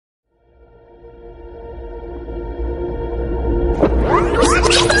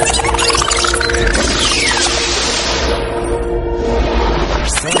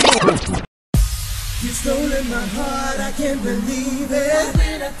can't believe it.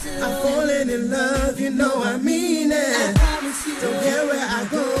 I'm falling in love, you know I mean it. Don't care where I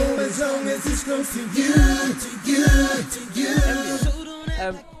go as long as it's close to you, to you, to you.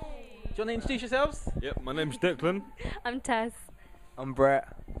 Do you want to introduce yourselves? Yep, my name's Declan. I'm Tess. I'm Brett.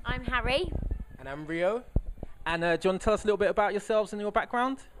 I'm Harry. And I'm Rio. And do you want to tell us a little bit about yourselves and your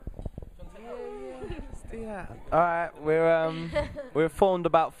background? Yeah. All right, we're formed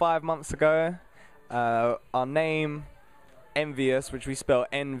about 5 months ago. Our name, NVS, which we spell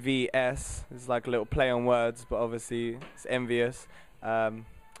NVS, is like a little play on words, but obviously it's envious. But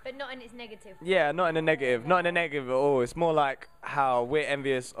not in its negative. Yeah, not in a negative, not in a negative at all. It's more like how we're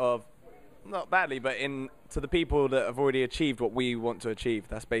envious of, not badly, but to the people that have already achieved what we want to achieve.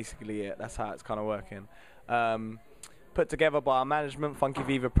 That's basically it. That's how it's kind of working. Put together by our management, Funky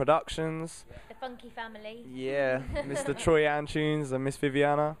Viva Productions. The Funky family. Yeah, Mr. Troy Antunes and Miss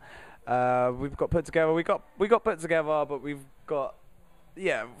Viviana. We've got put together. We got put together, but we've got,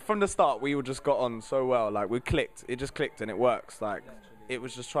 yeah. From the start, we just got on so well. Like we clicked. It just clicked and it works. Like it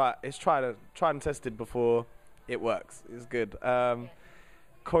was just tried and tested before it works. It's good.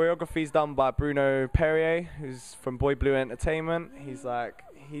 Choreography's done by Bruno Perrier, who's from Boy Blue Entertainment. He's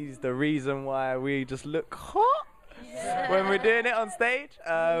the reason why we just look hot when we're doing it on stage.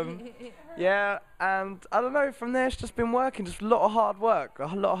 Yeah, and I don't know, from there it's just been working, just a lot of hard work.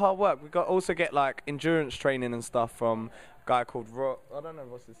 We also get like endurance training and stuff from a guy called I don't know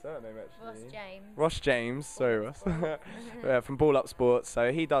what's his surname actually. Ross James, sorry Ross. Yeah, from Ball Up Sports.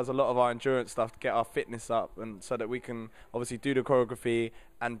 So he does a lot of our endurance stuff to get our fitness up, and so that we can obviously do the choreography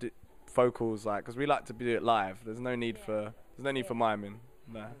and do vocals, like, because we like to do it live. There's no need for miming.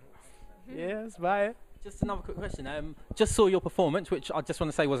 No. Yeah, that's about it. Just another quick question. Just saw your performance, which I just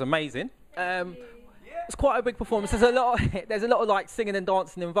want to say was amazing. It's quite a big performance. There's a lot of like singing and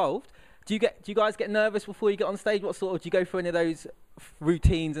dancing involved. Do you guys get nervous before you get on stage? What sort of, do you go through any of those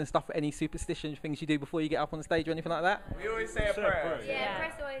routines and stuff? Any superstition things you do before you get up on the stage or anything like that? We always say a prayer. Yeah,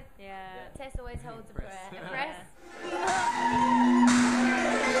 Press always. Yeah. Tess always holds a prayer. A press.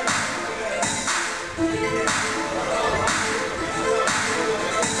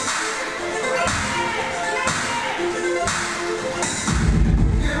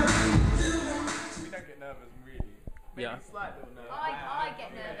 Yeah. I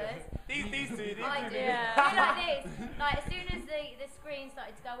get nervous. These two. I do. Yeah. Like this. Like as soon as the screen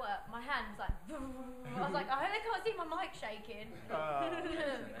started to go up, my hand was like. I was like, I hope they can't see my mic shaking. But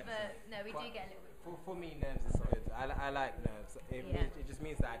no, we do get a little bit. For me, nerves is good. I like nerves. It just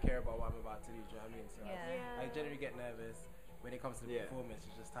means that I care about what I'm about to do. Do you know what I mean? So I generally get nervous. When it comes to the performance,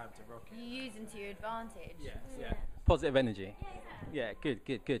 it's just time to rock it. You use them to your advantage. Yeah. Positive energy. Yeah,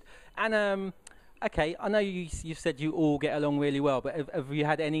 good. And okay, I know you've said you all get along really well, but have you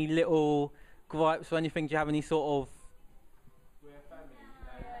had any little gripes or anything? Do you have any sort of? We're a family.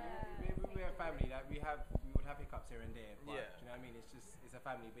 We're a family. Like we would have hiccups here and there. But, do you know what I mean? It's a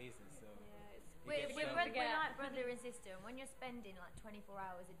family basis. So we're like brother and sister. And when you're spending like 24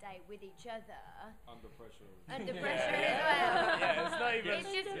 hours a day with each other, Under pressure as well. Yeah, it's not even. It's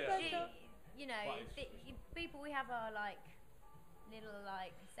just you know, people we have are like little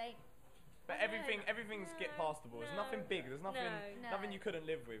like say. But everything's get pastable. There's nothing big. There's nothing you couldn't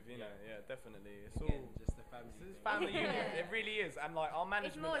live with. You know, yeah, definitely. It's all just a family. It's family unit. It really is. And like our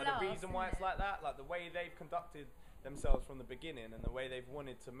management are the reason why it's like that. Like the way they've conducted themselves from the beginning and the way they've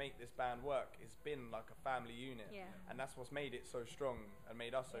wanted to make this band work, it's been like a family unit. Yeah. And that's what's made it so strong and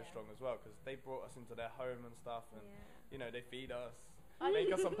made us so strong as well, because they brought us into their home and stuff, and you know, they feed us.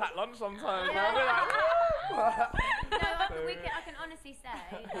 Make us some packed lunch sometimes. And we're like, I can honestly say,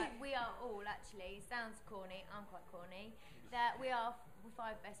 like, we are all actually, sounds corny, I'm quite corny, that we're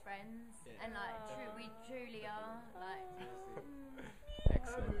 5 best friends, and like we truly are. Like,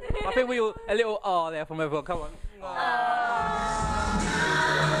 excellent. I think we all a little R there from everyone. Come on.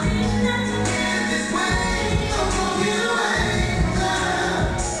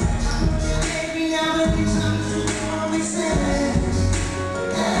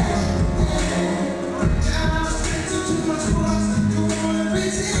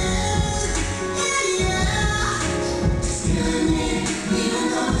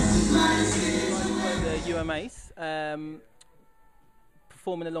 UMAs,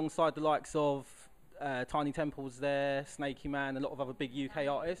 performing alongside the likes of Tiny Temples there, Snaky Man, a lot of other big UK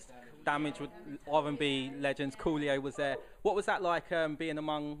artists. Damage with R&B legends, Coolio was there. What was that like being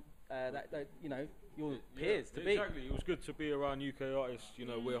among you know, your peers to be? Exactly, it was good to be around UK artists. You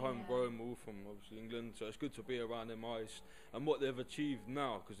know, we're homegrown, we're all from obviously England, so it's good to be around them artists and what they've achieved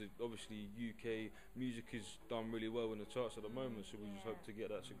now, because obviously UK music is done really well in the charts at the moment, so we just hope to get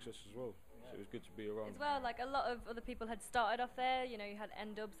that success as well. So it was good to be around. As well, like a lot of other people had started off there. You know, you had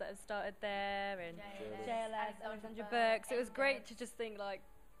N-Dubs that have started there, and JLS, Alexandra Burke. So it was great to just think like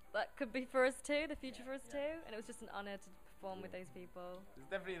that could be for us too, the future for us too. And it was just an honour to perform with those people. It's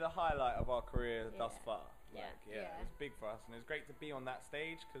definitely the highlight of our career thus far. Yeah. It was big for us, and it was great to be on that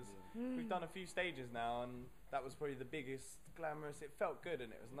stage because we've done a few stages now, and that was probably the biggest, glamorous. It felt good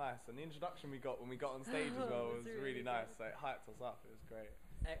and it was nice, and the introduction we got when we got on stage as well was really nice. So it hyped us up. It was great.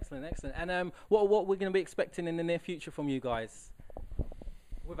 Excellent, excellent. And what we're going to be expecting in the near future from you guys?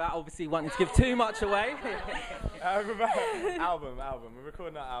 Without obviously wanting to give too much away. Album. We're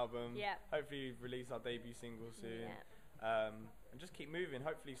recording our album. Yeah. Hopefully release our debut single soon. Yeah. And just keep moving.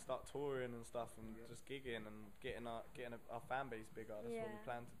 Hopefully start touring and stuff, and just gigging and getting our fan base bigger. That's what we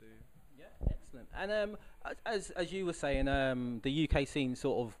plan to do. Yeah, excellent. And as you were saying, the UK scene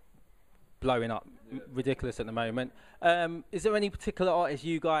sort of blowing up, ridiculous at the moment. Is there any particular artists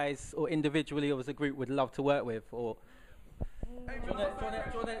you guys, or individually or as a group, would love to work with? Or do you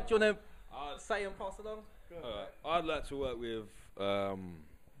want to say and pass along? I'd like to work with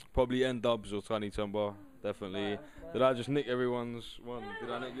probably N-Dubs or Tiny Timber, definitely. Did I just nick everyone's one? Did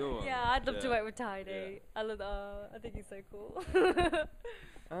I nick your one? Yeah, I'd love to work with Tiny. I love I think he's so cool.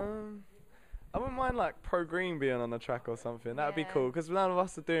 I wouldn't mind like Pro Green being on the track or something. That'd be cool because none of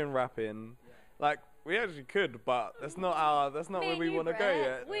us are doing rapping. Like we actually could, but that's not where we want to go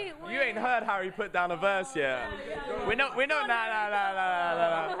yet. You ain't heard Harry put down a verse yet. We're not.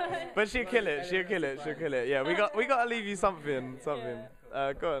 Nah. But she'll kill it. She'll kill it. Yeah, we got to leave you something. Go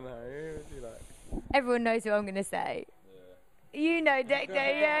on, Harry. Who would you like? Everyone knows who I'm going to say. You know, Decto,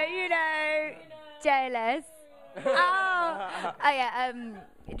 yeah, you know. JLS. Oh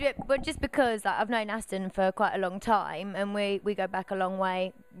yeah, but just because like, I've known Aston for quite a long time, and we go back a long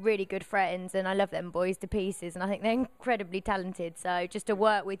way, really good friends, and I love them boys to pieces, and I think they're incredibly talented, so just to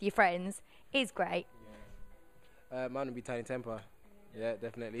work with your friends is great. Mine would be Tiny Temper. Yeah,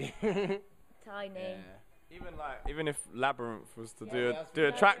 definitely. Tiny. Yeah. Even if Labyrinth was to do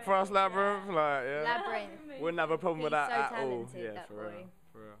a track for us, Labyrinth, Labyrinth. Wouldn't have a problem with that so at all. talented, Yeah, that for boy.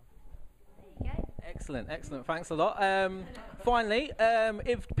 real. There you go. Excellent. Thanks a lot. Finally,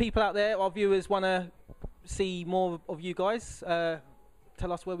 if people out there, our viewers, want to see more of you guys,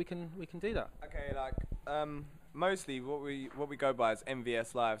 tell us where we can do that. Okay, like mostly what we go by is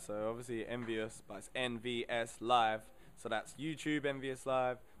NVS Live. So obviously NVS, but it's NVS Live. So that's YouTube NVS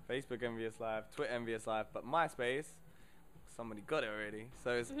Live, Facebook NVS Live, Twitter NVS Live, but MySpace, somebody got it already.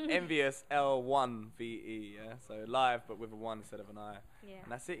 So it's NVS L1VE, yeah? So live, but with a 1 instead of an I. Yeah.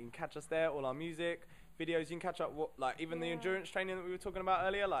 And that's it. You can catch us there, all our music, videos. You can catch up, even the endurance training that we were talking about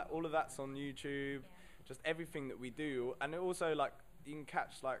earlier, like all of that's on YouTube. Just everything that we do. And also, like, you can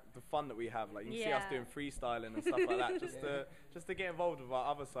catch, like, the fun that we have. Like, you can see us doing freestyling and stuff like that, just to get involved with our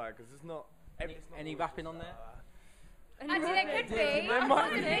other side, because it's not... Any rapping on there? Actually, there could be. There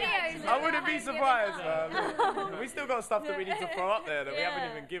might be. Videos I wouldn't be surprised, man. We still got stuff that we need to throw up there that we haven't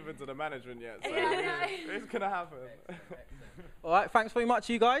even given to the management yet. So it's going to happen. All right, thanks very much,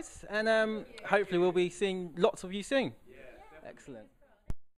 you guys. And hopefully we'll be seeing lots of you soon. Excellent.